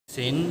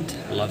Send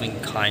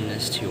loving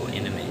kindness to your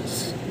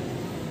enemies,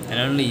 and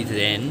only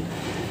then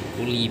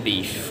will you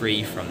be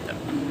free from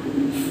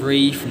them,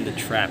 free from the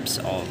traps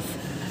of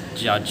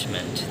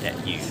judgment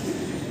that you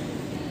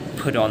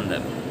put on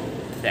them,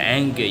 the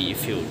anger you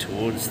feel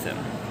towards them,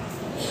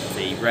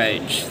 the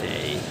rage,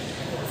 the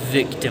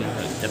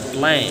victimhood, the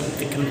blame,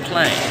 the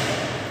complaint.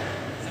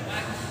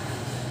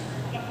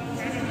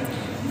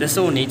 This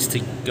all needs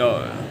to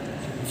go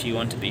if you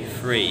want to be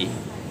free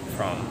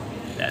from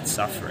that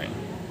suffering.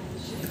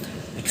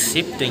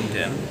 Accepting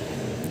them,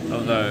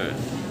 although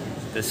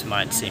this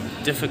might seem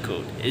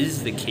difficult,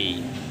 is the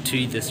key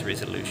to this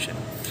resolution.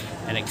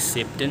 And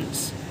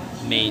acceptance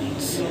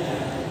means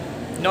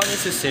not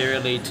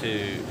necessarily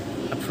to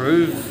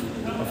approve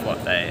of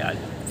what they are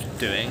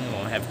doing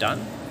or have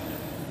done.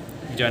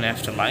 You don't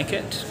have to like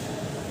it,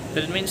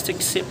 but it means to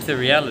accept the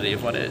reality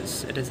of what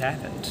is. It has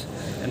happened,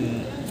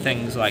 and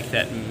things like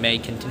that may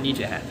continue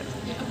to happen.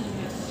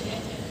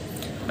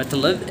 But to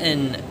live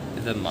in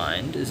the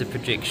mind is a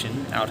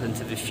projection out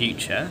into the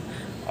future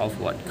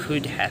of what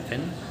could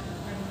happen,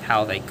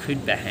 how they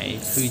could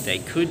behave, who they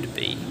could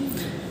be.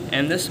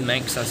 And this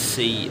makes us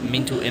see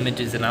mental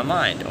images in our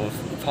mind of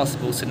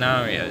possible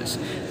scenarios.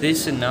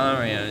 These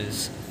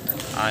scenarios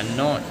are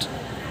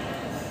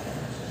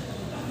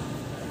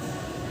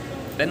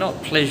they're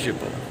not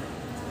pleasurable,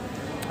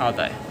 are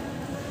they?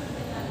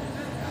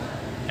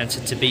 And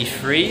so to be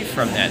free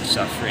from that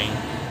suffering,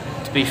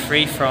 to be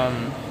free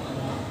from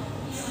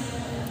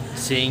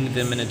seeing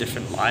them in a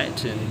different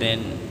light and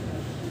then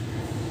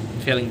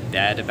feeling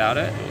bad about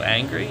it or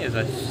angry, as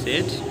I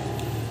said,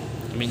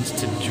 it means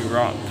to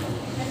drop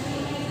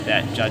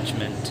that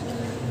judgment,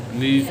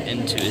 move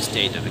into a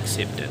state of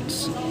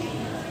acceptance.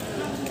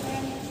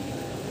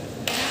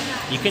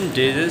 You can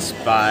do this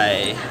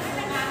by,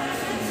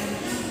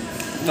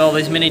 well,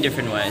 there's many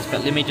different ways,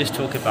 but let me just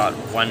talk about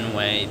one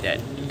way that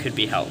could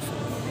be helpful.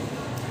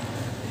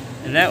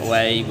 And that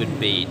way would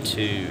be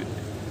to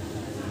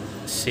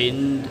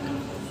send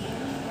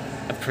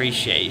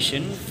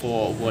appreciation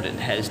for what it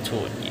has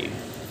taught you.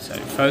 So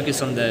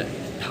focus on the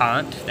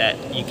part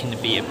that you can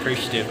be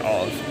appreciative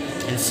of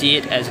and see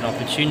it as an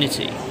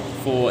opportunity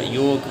for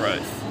your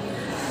growth,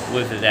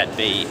 whether that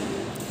be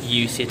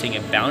you setting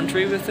a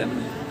boundary with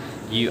them,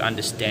 you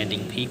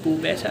understanding people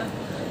better,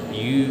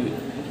 you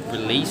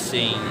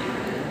releasing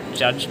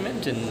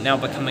judgment and now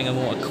becoming a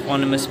more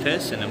equanimous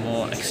person, a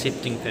more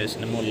accepting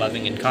person, a more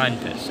loving and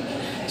kind person.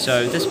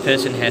 So this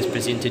person has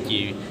presented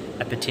you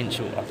a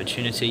potential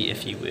opportunity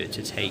if you were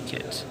to take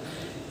it.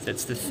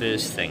 That's the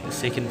first thing. The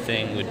second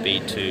thing would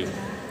be to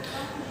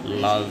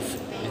love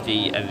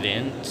the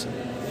event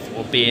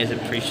or be as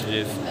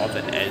appreciative of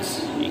it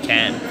as you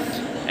can,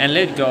 and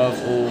let go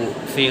of all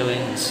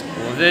feelings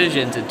or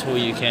aversions until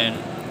you can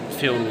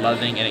feel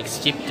loving and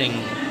accepting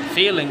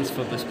feelings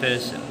for this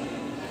person.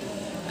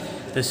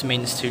 This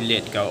means to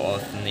let go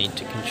of the need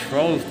to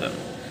control them,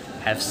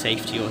 have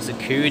safety or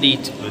security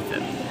with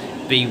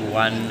them, be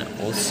one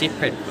or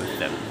separate with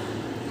them,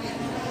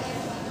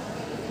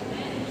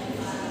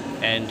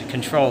 and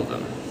control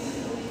them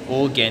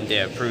or gain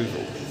their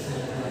approval.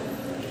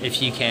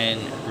 If you can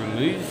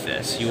remove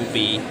this,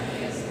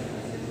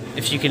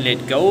 if you can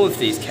let go of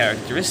these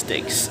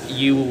characteristics,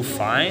 you will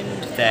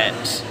find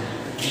that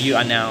you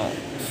are now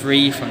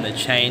free from the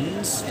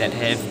chains that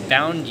have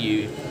bound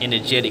you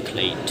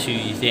energetically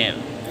to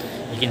them.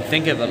 You can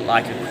think of it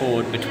like a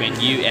cord between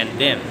you and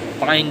them,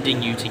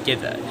 binding you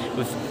together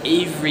with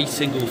every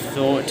single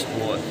thought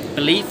or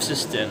belief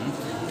system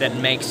that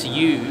makes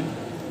you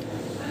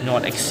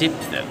not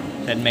accept them,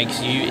 that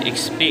makes you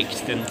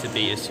expect them to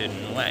be a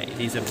certain way.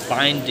 These are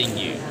binding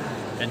you.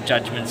 The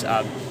judgments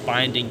are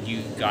binding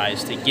you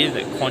guys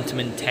together, quantum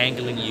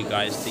entangling you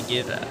guys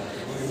together,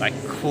 like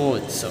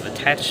cords of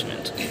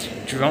attachment.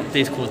 Drop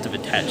these cords of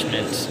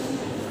attachment.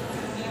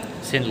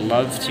 Send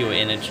love to your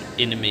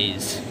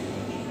enemies.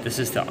 This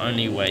is the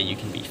only way you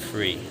can be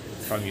free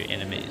from your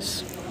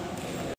enemies.